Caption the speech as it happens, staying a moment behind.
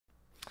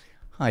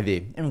Hi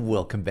there and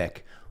welcome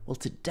back. Well,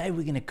 today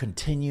we're going to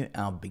continue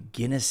our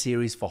beginner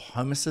series for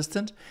Home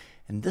Assistant,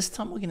 and this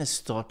time we're going to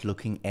start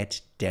looking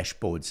at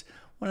dashboards,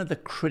 one of the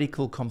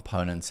critical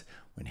components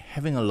when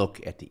having a look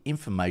at the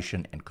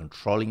information and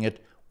controlling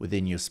it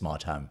within your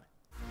smart home.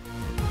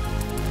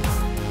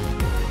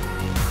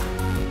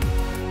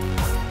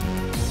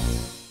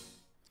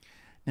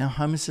 Now,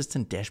 Home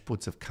Assistant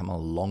dashboards have come a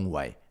long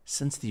way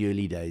since the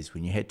early days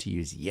when you had to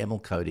use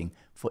YAML coding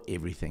for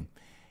everything.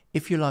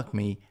 If you're like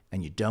me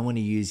and you don't want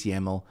to use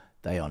YAML,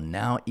 they are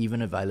now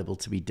even available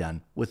to be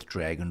done with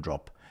drag and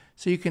drop.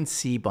 So you can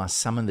see by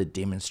some of the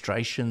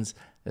demonstrations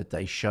that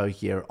they show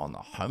here on the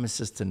Home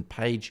Assistant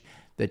page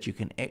that you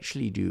can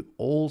actually do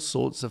all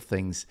sorts of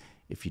things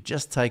if you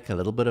just take a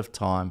little bit of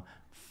time,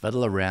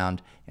 fiddle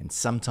around, and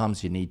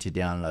sometimes you need to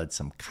download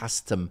some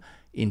custom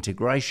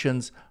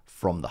integrations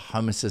from the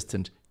Home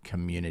Assistant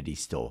community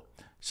store.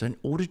 So in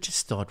order to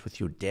start with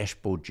your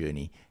dashboard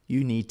journey,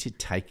 you need to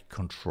take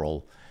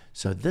control.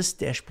 So this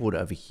dashboard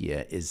over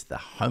here is the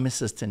Home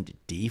Assistant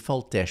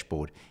default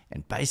dashboard,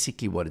 and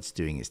basically what it's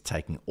doing is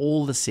taking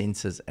all the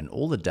sensors and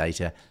all the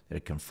data that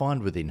it can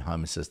find within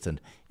Home Assistant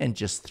and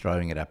just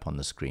throwing it up on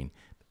the screen.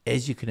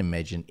 As you can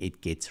imagine,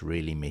 it gets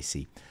really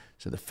messy.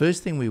 So the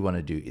first thing we want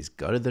to do is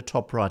go to the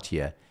top right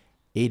here,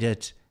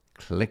 edit,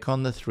 click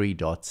on the three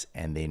dots,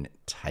 and then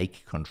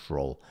take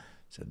control.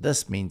 So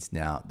this means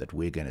now that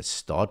we're going to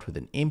start with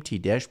an empty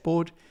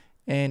dashboard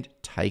and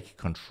take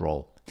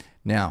control.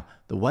 Now,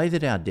 the way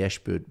that our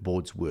dashboard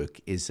boards work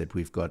is that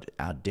we've got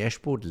our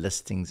dashboard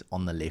listings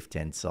on the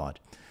left-hand side.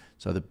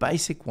 So the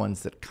basic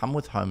ones that come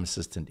with Home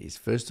Assistant is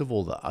first of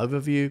all the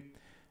overview,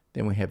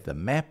 then we have the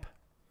map,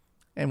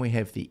 and we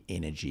have the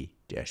energy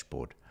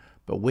dashboard.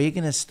 But we're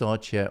going to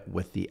start here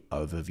with the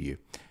overview.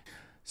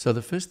 So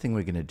the first thing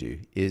we're going to do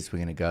is we're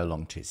going to go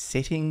along to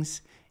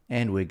settings,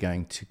 and we're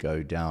going to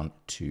go down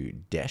to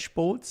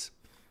dashboards,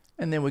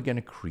 and then we're going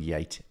to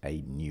create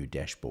a new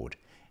dashboard.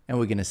 And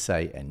we're going to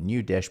say a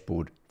new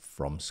dashboard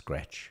from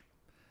scratch.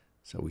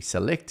 So we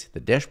select the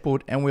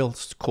dashboard and we'll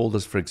call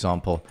this, for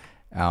example,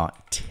 our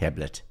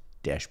tablet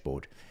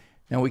dashboard.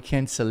 Now we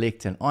can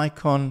select an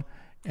icon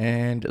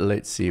and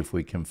let's see if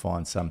we can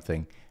find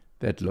something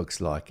that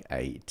looks like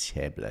a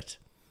tablet.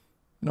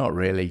 Not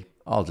really.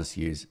 I'll just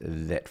use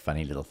that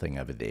funny little thing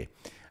over there.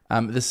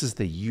 This is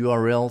the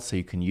URL, so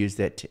you can use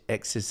that to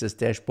access this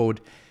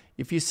dashboard.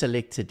 If you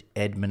selected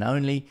admin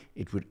only,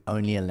 it would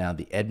only allow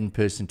the admin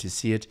person to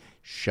see it.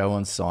 Show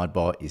on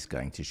sidebar is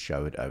going to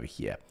show it over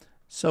here.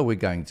 So we're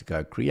going to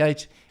go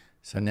create.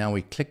 So now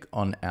we click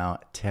on our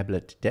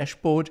tablet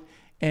dashboard.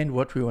 And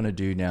what we want to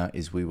do now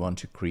is we want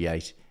to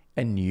create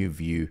a new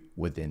view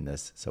within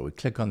this. So we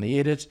click on the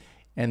edit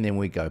and then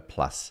we go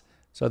plus.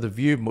 So the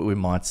view, what we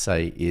might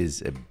say,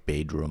 is a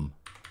bedroom,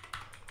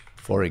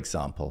 for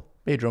example,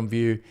 bedroom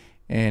view.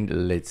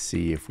 And let's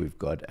see if we've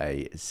got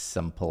a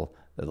simple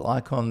little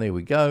icon. There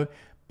we go.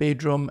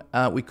 Bedroom.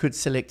 We could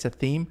select a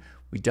theme.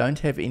 We don't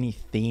have any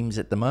themes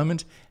at the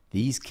moment.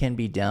 These can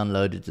be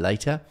downloaded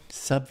later.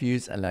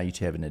 Subviews allow you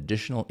to have an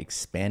additional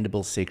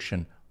expandable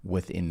section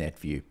within that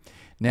view.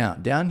 Now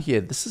down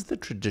here, this is the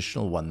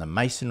traditional one, the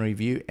masonry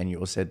view, and you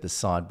also have the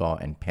sidebar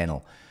and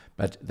panel.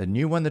 But the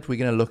new one that we're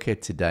going to look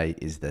at today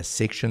is the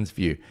sections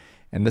view.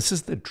 And this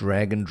is the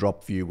drag and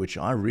drop view, which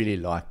I really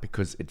like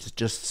because it's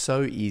just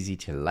so easy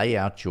to lay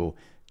out your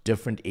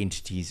different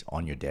entities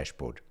on your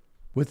dashboard.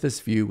 With this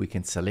view, we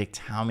can select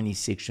how many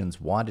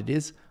sections wide it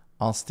is.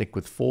 I'll stick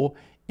with 4,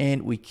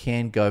 and we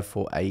can go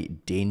for a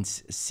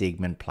dense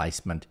segment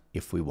placement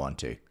if we want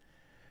to.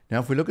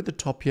 Now, if we look at the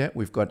top here,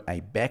 we've got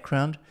a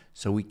background,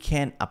 so we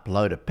can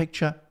upload a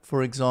picture,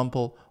 for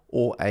example,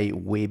 or a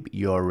web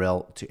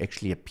URL to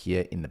actually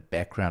appear in the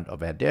background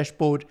of our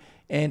dashboard.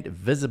 And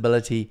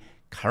visibility,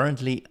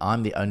 currently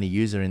I'm the only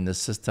user in this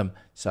system,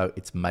 so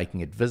it's making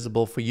it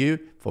visible for you,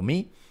 for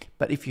me.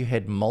 But if you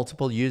had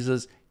multiple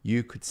users,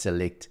 you could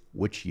select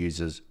which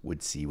users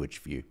would see which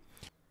view.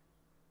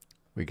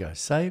 We go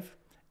save,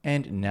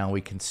 and now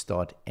we can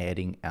start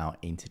adding our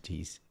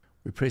entities.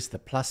 We press the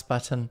plus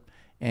button,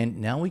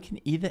 and now we can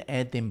either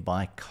add them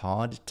by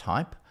card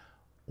type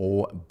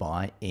or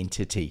by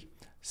entity.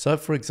 So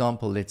for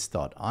example, let's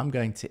start. I'm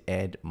going to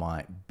add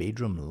my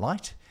bedroom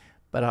light,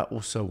 but I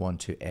also want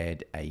to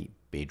add a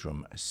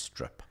bedroom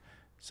strip.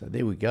 So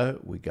there we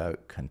go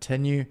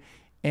continue,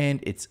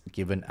 and it's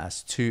given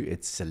us 2.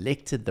 It's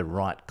selected the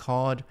right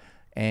card,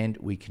 and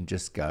we can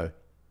just go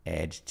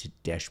add to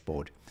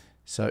dashboard.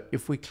 So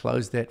if we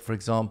close that, for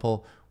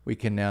example, we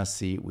can now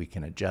see we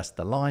can adjust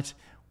the light.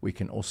 We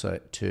can also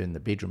turn the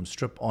bedroom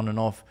strip on and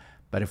off.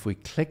 But if we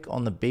click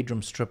on the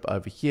bedroom strip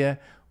over here,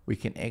 we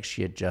can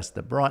actually adjust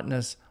the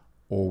brightness,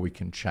 or we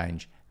can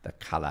change the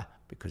color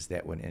because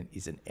that one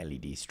is an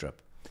LED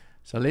strip.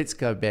 So let's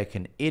go back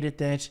and edit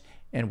that,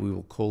 and we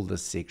will call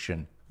this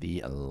section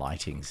the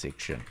lighting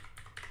section.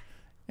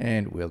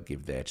 And we'll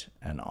give that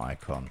an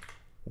icon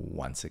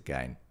once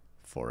again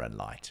for a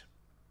light.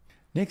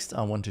 Next,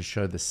 I want to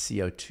show the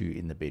CO2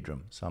 in the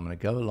bedroom. So I'm going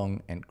to go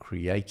along and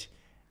create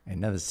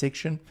another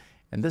section.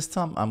 And this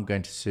time I'm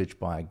going to search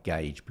by a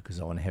gauge because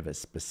I want to have a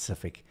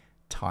specific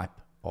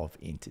type of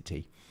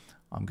entity.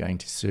 I'm going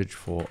to search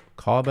for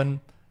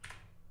carbon.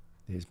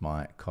 There's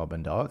my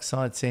carbon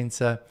dioxide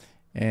sensor,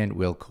 and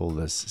we'll call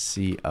this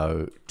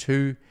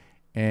CO2,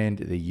 and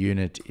the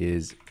unit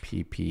is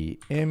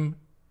ppm.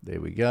 There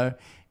we go.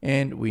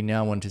 And we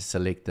now want to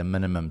select the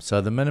minimum.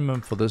 So the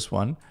minimum for this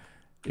one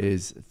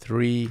is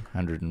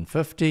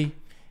 350,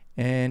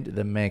 and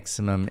the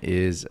maximum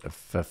is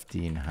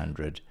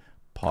 1500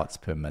 parts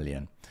per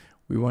million.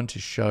 We want to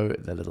show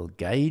the little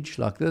gauge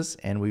like this,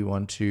 and we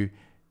want to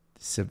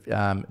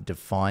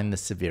define the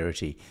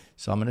severity.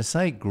 So I'm going to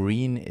say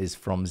green is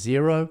from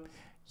 0,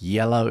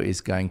 yellow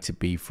is going to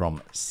be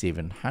from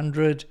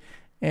 700,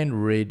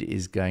 and red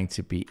is going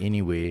to be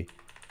anywhere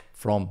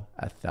from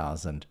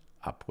 1000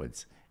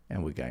 upwards.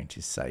 And we're going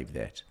to save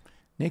that.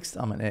 Next,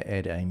 I'm going to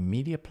add a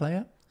media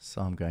player.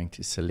 So I'm going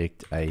to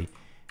select a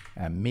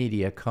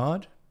media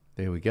card.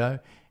 There we go.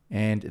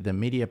 And the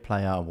media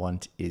player I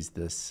want is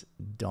this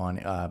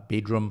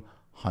bedroom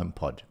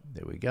HomePod.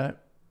 There we go.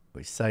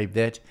 We save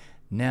that.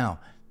 Now,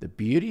 the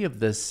beauty of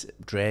this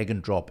drag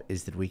and drop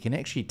is that we can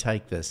actually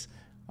take this.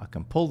 I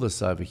can pull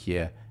this over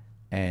here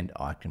and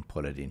I can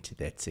put it into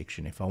that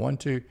section if I want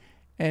to.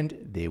 And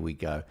there we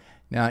go.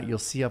 Now, you'll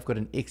see I've got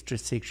an extra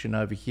section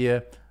over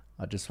here.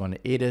 I just want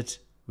to edit.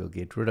 We'll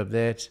get rid of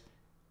that.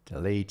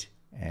 Delete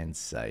and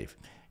save.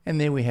 And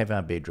there we have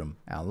our bedroom,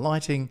 our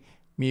lighting,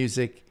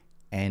 music,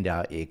 and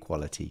our air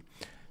quality.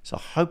 So I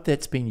hope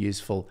that's been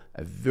useful.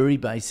 A very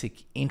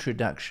basic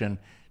introduction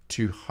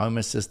to Home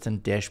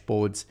Assistant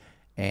dashboards.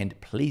 And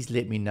please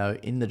let me know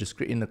in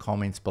the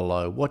comments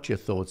below what your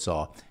thoughts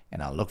are.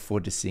 And I look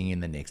forward to seeing you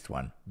in the next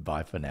one.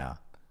 Bye for now.